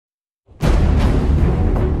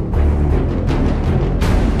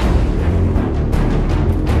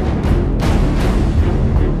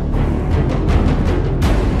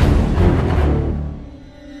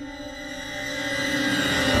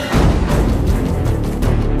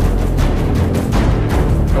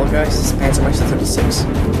guys, this is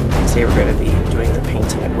M3 Today we're going to be doing the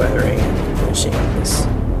painting and weathering and finishing up this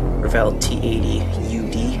Revell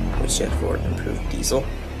T-80UD, which stands for Improved Diesel.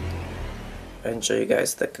 And show you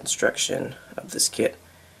guys the construction of this kit,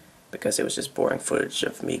 because it was just boring footage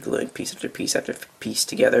of me gluing piece after piece after piece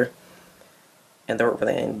together. And there weren't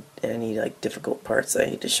really any like difficult parts that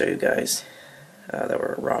I need to show you guys that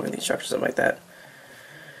were wrong in the instructions, something like that.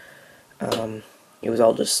 It was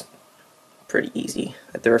all just pretty easy.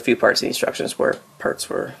 There were a few parts in the instructions where parts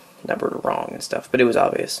were numbered wrong and stuff, but it was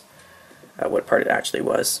obvious what part it actually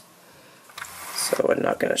was. So I'm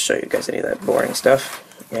not going to show you guys any of that boring stuff,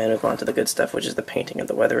 and move on to the good stuff, which is the painting and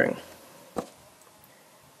the weathering.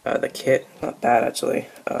 The kit, not bad actually.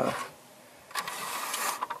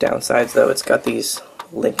 Downsides though, it's got these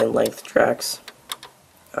link and length tracks,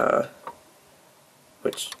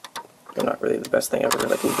 which are not really the best thing ever.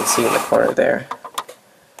 Like you can see in the corner there.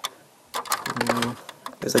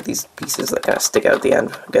 There's like these pieces that kind of stick out at the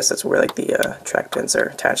end. I guess that's where like the track pins are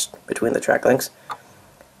attached between the track links.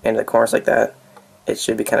 And the corners like that, it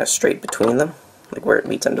should be kind of straight between them, like where it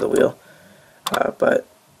meets under the wheel. But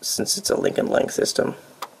since it's a link and length system,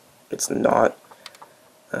 it's not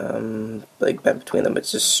like bent between them.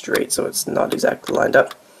 It's just straight, so it's not exactly lined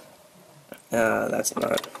up. That's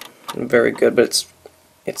not very good, but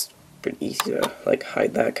it's pretty easy to like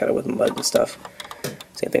hide that kind of with mud and stuff.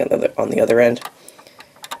 Same thing on the other end.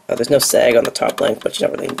 There's no sag on the top length, but you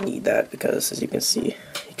don't really need that because, as you can see,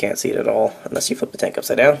 you can't see it at all unless you flip the tank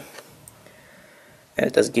upside down. And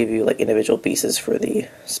it does give you like individual pieces for the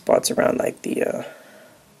spots around like the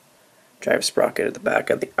drive sprocket at the back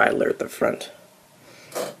and the idler at the front.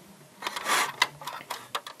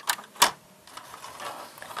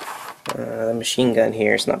 The machine gun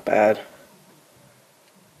here is not bad.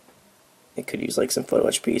 It could use like some photo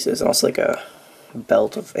etch pieces, and also like a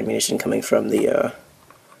belt of ammunition coming from the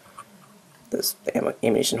this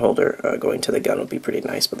ammunition holder going to the gun would be pretty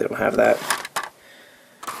nice, but they don't have that.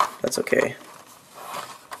 That's okay.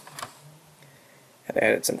 And I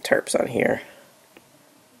added some tarps on here.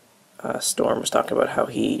 Storm was talking about how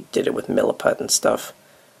he did it with milliput and stuff.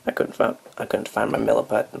 I couldn't find my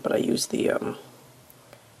milliput, but I used the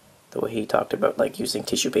way he talked about, like using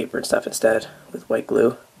tissue paper and stuff instead with white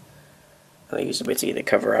glue. And I used it basically to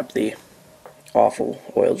cover up the awful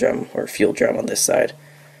oil drum or fuel drum on this side,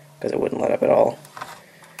 because it wouldn't let up at all.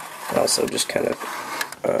 And also just kind of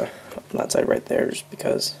on that side right there, just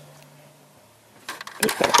because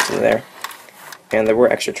there's pockets in there. And there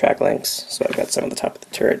were extra track links, so I've got some on the top of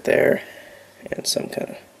the turret there, and some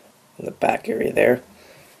kind of in the back area there.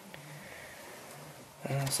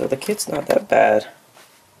 So the kit's not that bad.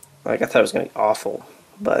 Like I thought it was going to be awful,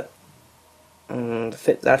 but the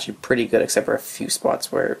fit's actually pretty good, except for a few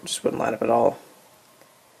spots where it just wouldn't line up at all.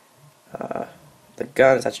 The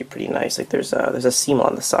gun is actually pretty nice. Like there's a seam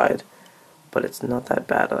on the side, but it's not that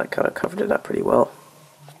bad. I kind of covered it up pretty well.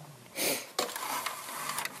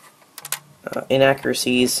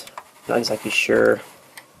 Inaccuracies, not exactly sure.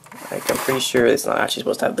 Like I'm pretty sure it's not actually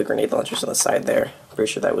supposed to have the grenade launchers on the side there.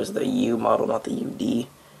 Pretty sure that was the U model, not the UD.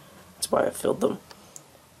 That's why I filled them.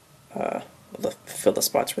 Fill the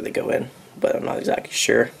spots where they go in, but I'm not exactly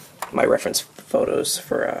sure. My reference photos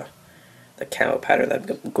for the camo pattern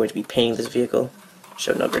that I'm going to be painting this vehicle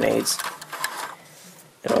show no grenades.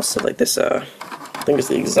 And also like this, I think it's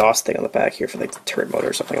the exhaust thing on the back here for like the turret motor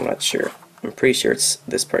or something, I'm not sure. I'm pretty sure it's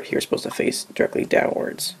this part here is supposed to face directly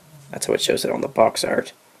downwards. That's how it shows it on the box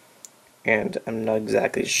art. And I'm not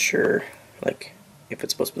exactly sure like if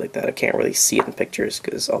it's supposed to be like that. I can't really see it in pictures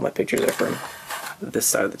because all my pictures are from this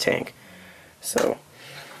side of the tank. So,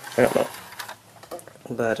 I don't know.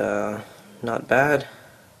 But, not bad.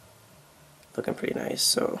 Looking pretty nice,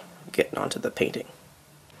 so getting on to the painting.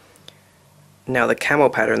 Now the camo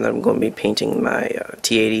pattern that I'm going to be painting my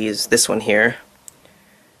T-80 is this one here.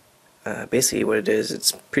 Basically what it is,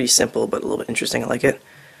 it's pretty simple but a little bit interesting. I like it.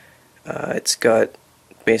 It's got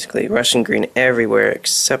basically Russian green everywhere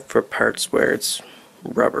except for parts where it's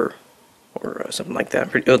rubber or something like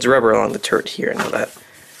that. It's rubber along the turret here, I know that.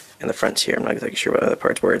 And the fronts here, I'm not exactly sure what other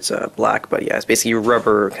parts where it's black, but yeah, it's basically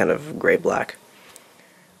rubber kind of gray-black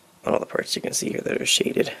on all the parts you can see here that are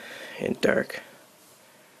shaded in dark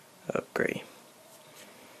gray.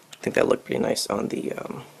 I think that looked pretty nice on the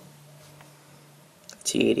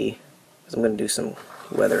T-80, because I'm going to do some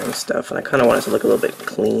weathering stuff, and I kind of want it to look a little bit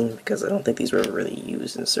clean, because I don't think these were really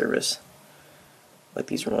used in service. Like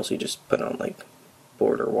these were mostly just put on like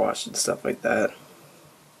border wash and stuff like that.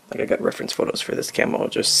 Like I got reference photos for this camo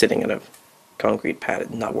just sitting in a concrete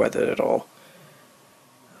pad, not weathered at all.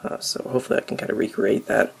 So hopefully I can kind of recreate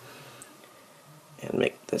that and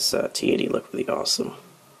make this T-80 look really awesome.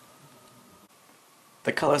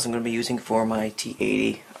 The colors I'm going to be using for my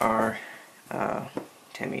T-80 are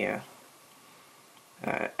Tamiya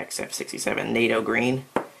XF67 NATO green.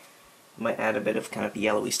 Might add a bit of kind of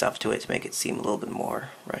yellowy stuff to it to make it seem a little bit more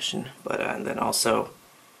Russian, but and then also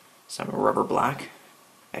some rubber black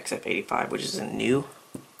XF85, which is a new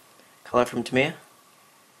color from Tamiya.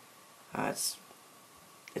 It's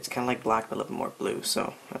kind of like black but a little bit more blue,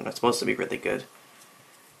 so it's supposed to be really good.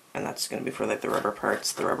 And that's going to be for like the rubber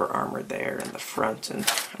parts, the rubber armor there in the front and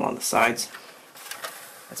along the sides.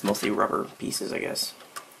 That's mostly rubber pieces, I guess.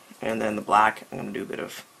 And then the black, I'm going to do a bit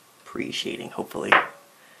of pre-shading, hopefully.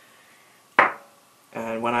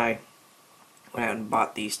 And when I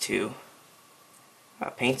bought these two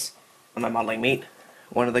paints on my modeling meet,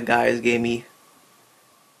 one of the guys gave me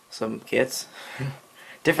some kits.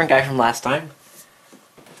 Different guy from last time.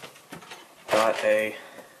 Got a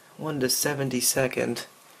 1/72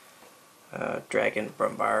 Dragon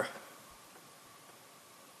Brumbar,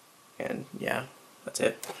 and yeah, that's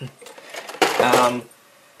it. Then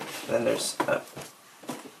there's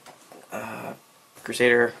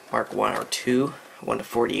Crusader Mark 1 or 2,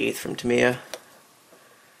 1/48 from Tamiya.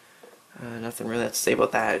 Nothing really to say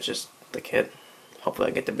about that, it's just the kit. Hopefully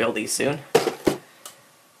I get to build these soon.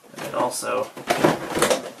 And also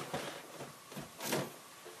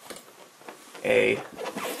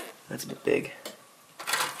that's a bit big,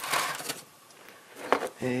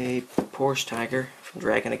 a Porsche Tiger from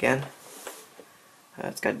Dragon again.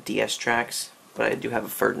 It's got DS tracks, but I do have a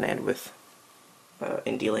Ferdinand with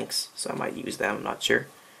Indie links, so I might use them, I'm not sure.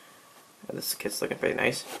 This kit's looking pretty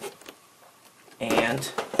nice. And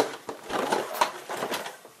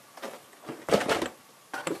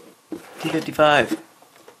T-55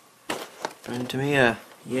 from Tamiya,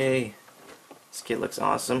 yay! This kit looks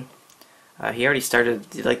awesome. He already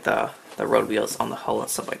did like the road wheels on the hull and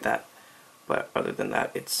stuff like that, but other than that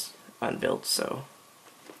it's unbuilt, so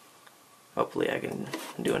hopefully I can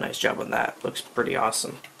do a nice job on that. Looks pretty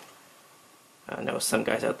awesome. I know some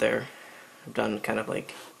guys out there have done kind of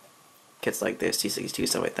like kits like this, T-62,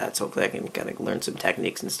 stuff like that, so hopefully I can kind of learn some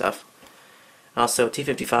techniques and stuff. Also,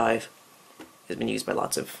 T-55 has been used by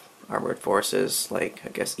lots of armored forces, like I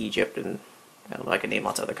guess Egypt, and I don't know, I can name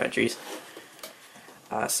lots of other countries.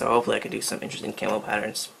 So hopefully I can do some interesting camo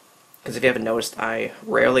patterns. Because if you haven't noticed, I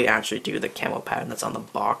rarely actually do the camo pattern that's on the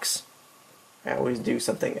box. I always do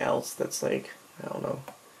something else that's like, I don't know,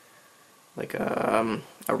 like a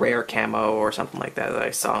rare camo or something like that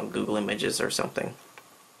I saw on Google Images or something.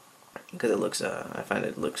 Because it looks, I find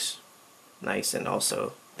it looks nice, and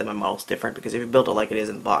also that my model's different. Because if you build it like it is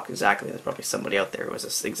in the box exactly, there's probably somebody out there who has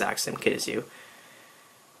this exact same kit as you.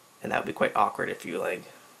 And that would be quite awkward if you like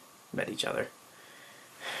met each other.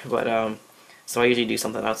 But so I usually do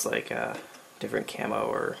something else like different camo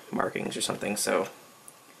or markings or something, so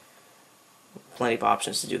plenty of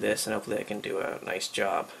options to do this, and hopefully I can do a nice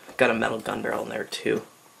job. Got a metal gun barrel in there too,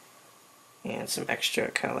 and some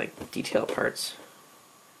extra kind of like detail parts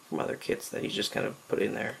from other kits that you just kind of put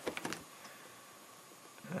in there.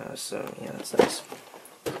 So yeah, that's nice.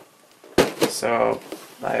 So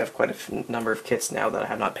I have quite a number of kits now that I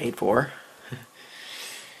have not paid for.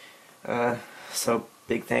 So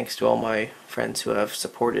big thanks to all my friends who have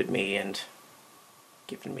supported me and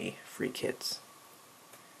given me free kits.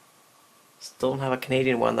 Still don't have a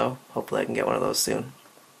Canadian one though. Hopefully I can get one of those soon.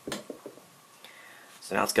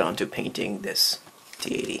 So now let's get on to painting this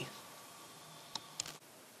T-80.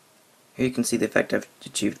 Here you can see the effect I've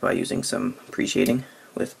achieved by using some pre-shading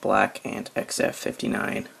with black and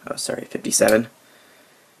XF57.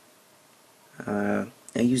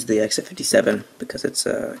 I use the XF57 because it's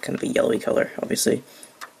kind of a yellowy color, obviously.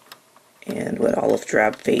 And when olive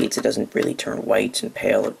drab fades, it doesn't really turn white and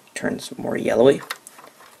pale, it turns more yellowy.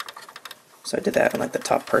 So I did that on like the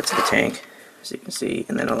top parts of the tank, as you can see,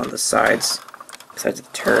 and then on the sides of the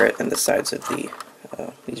turret and the sides of the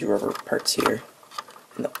these rubber parts here,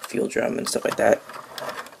 and the fuel drum and stuff like that,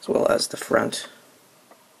 as well as the front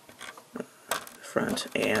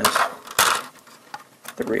and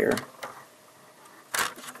the rear.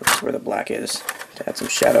 This is where the black is, to add some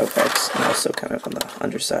shadow effects, and also kind of on the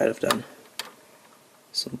underside I've done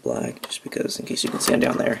some black, just because in case you can see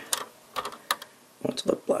down there, I want it to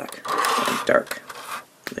look black and dark,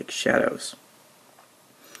 like shadows.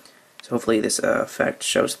 So hopefully this effect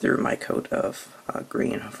shows through my coat of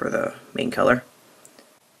green for the main color.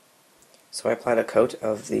 So I applied a coat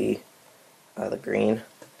of the green,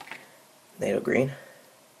 NATO green,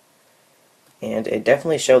 and it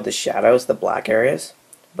definitely showed the shadows, the black areas,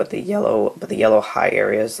 but the yellow high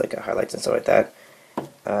areas, like highlights and stuff like that,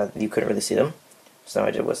 you couldn't really see them. So what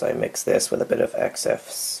I did was I mixed this with a bit of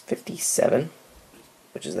XF57,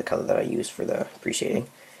 which is the color that I used for the pre-shading.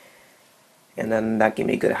 And then that gave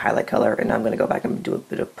me a good highlight color, and now I'm going to go back and do a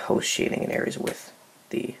bit of post-shading in areas with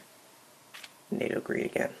the NATO green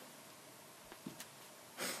again.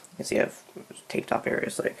 You can see I've taped off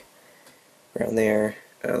areas like around there,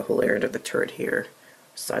 the whole area of the turret here,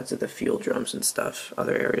 sides of the fuel drums and stuff,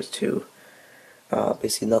 other areas too.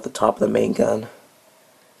 Basically not the top of the main gun,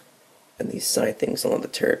 and these side things along the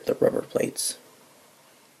turret, the rubber plates,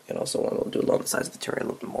 and also one we'll do along the sides of the turret a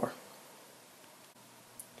little bit more.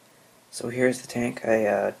 So here's the tank.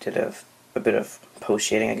 I did a bit of post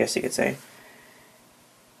shading, I guess you could say.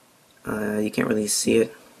 You can't really see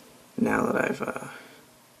it now that I've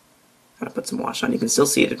kind of put some wash on. You can still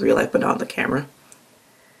see it in real life, but not on the camera.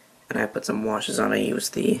 And I put some washes on. I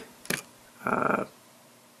used the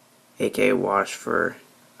AK wash for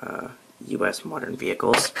US modern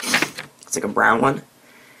vehicles. It's like a brown one.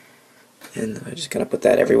 And I just kind of put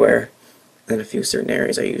that everywhere. Then a few certain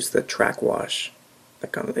areas I used the track wash,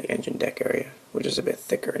 like on the engine deck area, which is a bit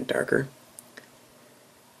thicker and darker.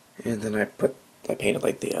 And then I painted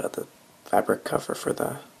like the fabric cover for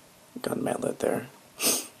the gun mantlet there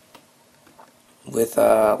with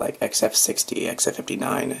like XF60,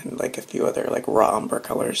 XF59, and like a few other like raw umber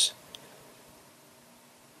colors.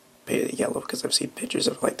 Painted yellow because I've seen pictures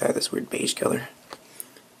of like that, this weird beige color.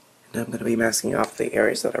 And I'm going to be masking off the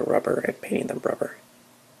areas that are rubber and painting them rubber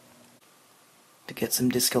to get some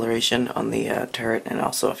discoloration on the turret, and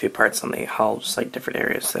also a few parts on the hull, just like different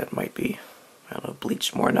areas that might be, I don't know,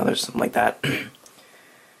 bleached more than others, something like that. I'm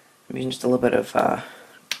using just a little bit of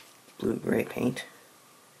blue-gray paint,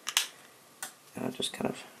 and I'll just kind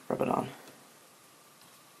of rub it on.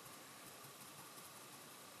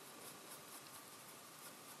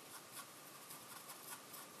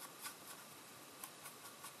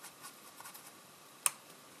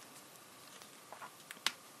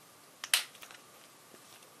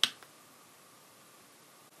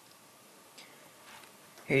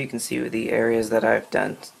 Here you can see the areas that I've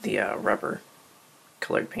done the rubber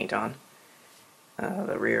colored paint on.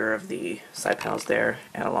 The rear of the side panels there,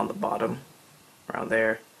 and along the bottom, around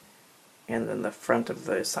there, and then the front of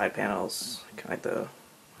the side panels, kind of like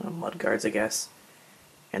the mud guards, I guess,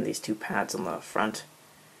 and these two pads on the front,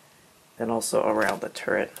 then also around the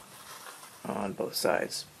turret on both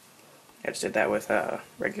sides. I just did that with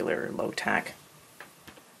regular low tack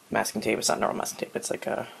masking tape. It's not normal masking tape, it's like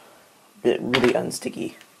a really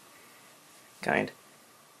unsticky kind.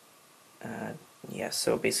 Yeah,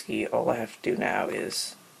 so basically all I have to do now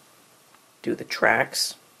is do the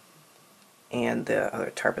tracks and the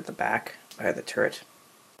other tarp at the back by the turret.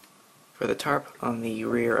 For the tarp on the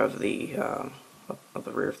rear of the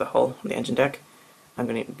rear of the hull, the engine deck, I'm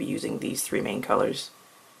going to be using these three main colors.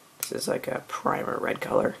 This is like a primer red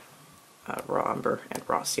color, raw umber, and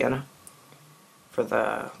raw sienna for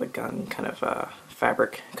the gun kind of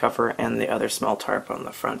fabric cover, and the other small tarp on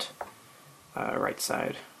the front right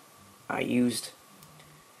side. I used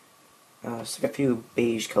just like a few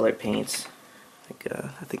beige colored paints, like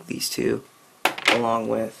I think these two, along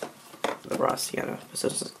with the raw sienna. So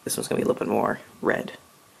this one's going to be a little bit more red.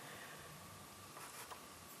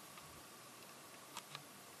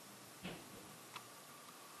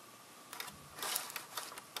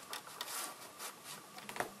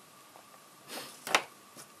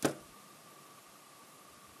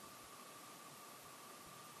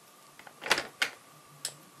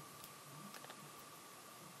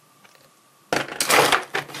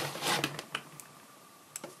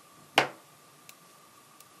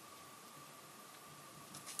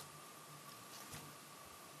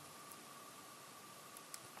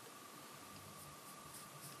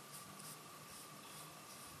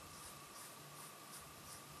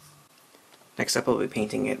 Next up, I'll be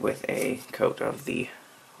painting it with a coat of the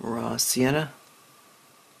raw sienna.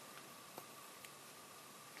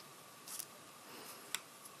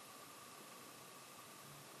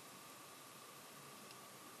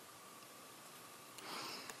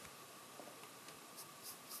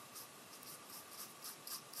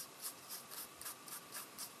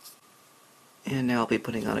 And now I'll be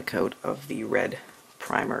putting on a coat of the red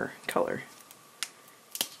primer color.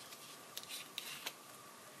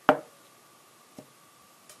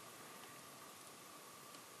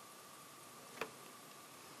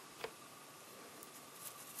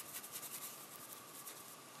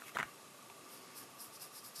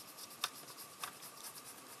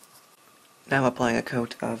 Now I'm applying a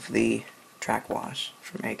coat of the track wash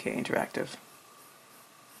from AK Interactive.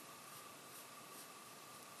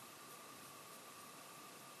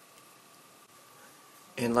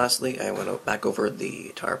 And lastly, I went back over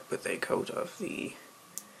the tarp with a coat of the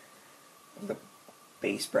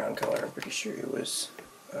base brown color. I'm pretty sure it was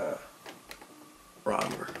raw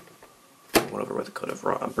umber. Went over with a coat of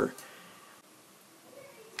raw umber.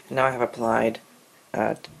 Now I have applied,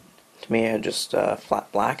 to me, just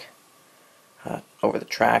flat black over the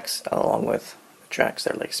tracks, along with the tracks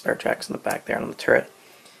that are like spare tracks in the back there on the turret.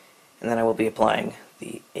 And then I will be applying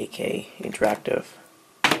the AK Interactive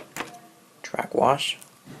track wash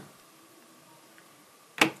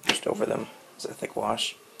just over them as a thick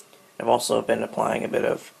wash. I've also been applying a bit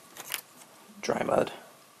of dry mud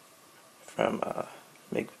from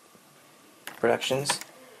MIG Productions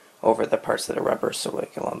over the parts that are rubber, so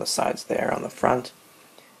like along the sides there, on the front,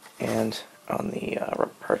 and on the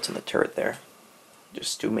rubber parts of the turret there,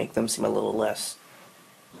 just to make them seem a little less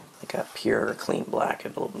like a pure, clean black,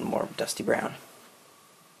 and a little bit more dusty brown.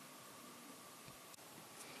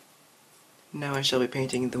 Now I shall be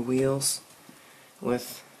painting the wheels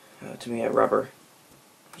with, to me, a rubber,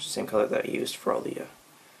 which is the same color that I used for all the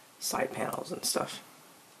side panels and stuff.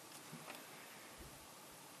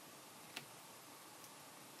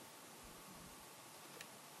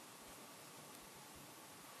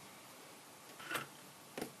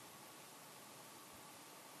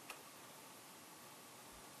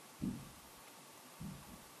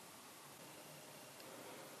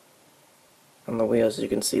 On the wheels, you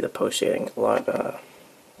can see the post shading a lot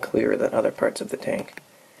clearer than other parts of the tank.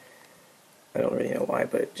 I don't really know why,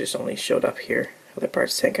 but it just only showed up here. Other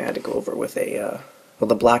parts of the tank I had to go over with a, well,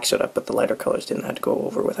 the black showed up, but the lighter colors didn't have to go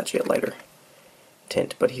over with actually a lighter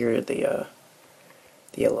tint. But here the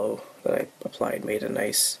yellow that I applied made a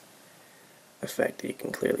nice effect that you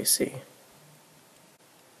can clearly see.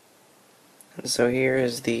 And so here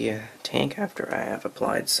is the tank after I have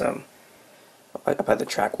applied I applied the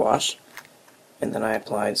track wash. And then I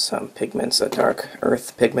applied some pigments, a dark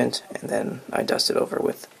earth pigment, and then I dusted over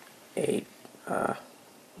with a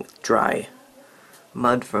dry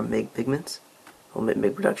mud from MIG Pigments,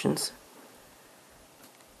 MIG Productions.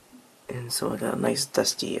 And so I got a nice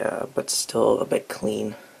dusty, but still a bit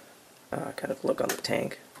clean kind of look on the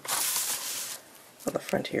tank. On the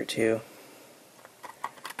front here too.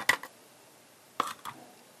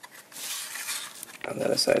 On the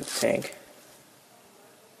other side of the tank.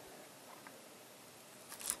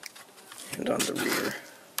 And on the rear.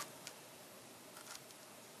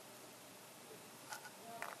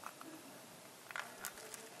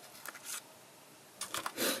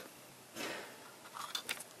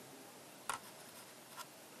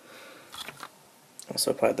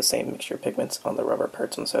 Also applied the same mixture of pigments on the rubber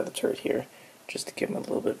parts on the side of the turret here, just to give them a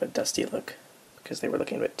little bit of a dusty look, because they were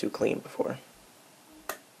looking a bit too clean before.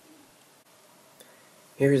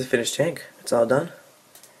 Here's the finished tank. It's all done.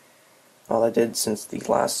 All I did since the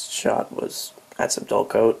last shot was add some dull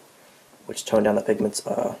coat, which toned down the pigments,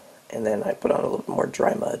 and then I put on a little bit more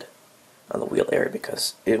dry mud on the wheel area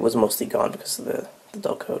because it was mostly gone because of the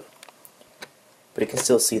dull coat. But you can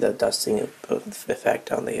still see the dusting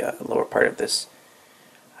effect on the lower part of this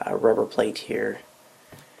rubber plate here.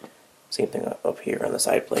 Same thing up here on the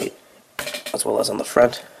side plate, as well as on the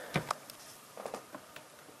front.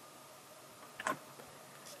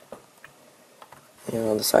 And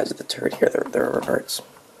on the sides of the turret here, there are rubber parts.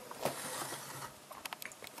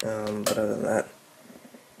 But other than that,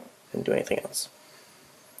 I didn't do anything else.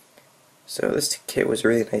 So this kit was a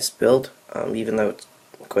really nice build, even though it's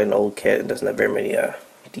quite an old kit and doesn't have very many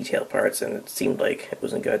detailed parts, and it seemed like it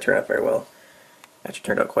wasn't going to turn out very well. It actually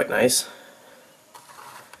turned out quite nice.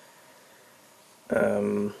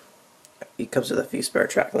 It comes with a few spare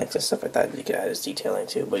track links and stuff like that you could add as detailing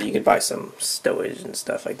too, but you could buy some stowage and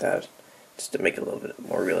stuff like that just to make it a little bit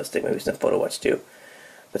more realistic, maybe some photo watch too.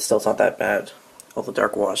 But still, it's not that bad. All the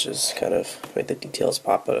dark washes kind of made the details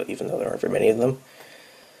pop out, even though there aren't very many of them.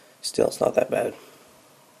 Still, it's not that bad.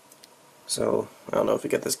 So, I don't know if you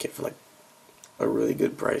get this kit for like a really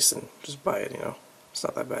good price and just buy it, you know. It's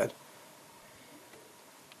not that bad.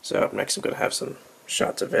 So up next I'm going to have some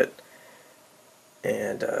shots of it.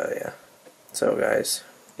 And yeah. So guys,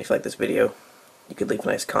 if you like this video, you could leave a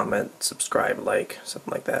nice comment, subscribe, like,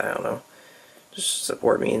 something like that, I don't know. Just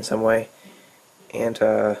support me in some way. And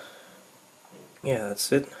yeah,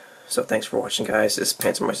 that's it. So thanks for watching, guys. This is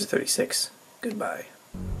Panzer 36. Goodbye.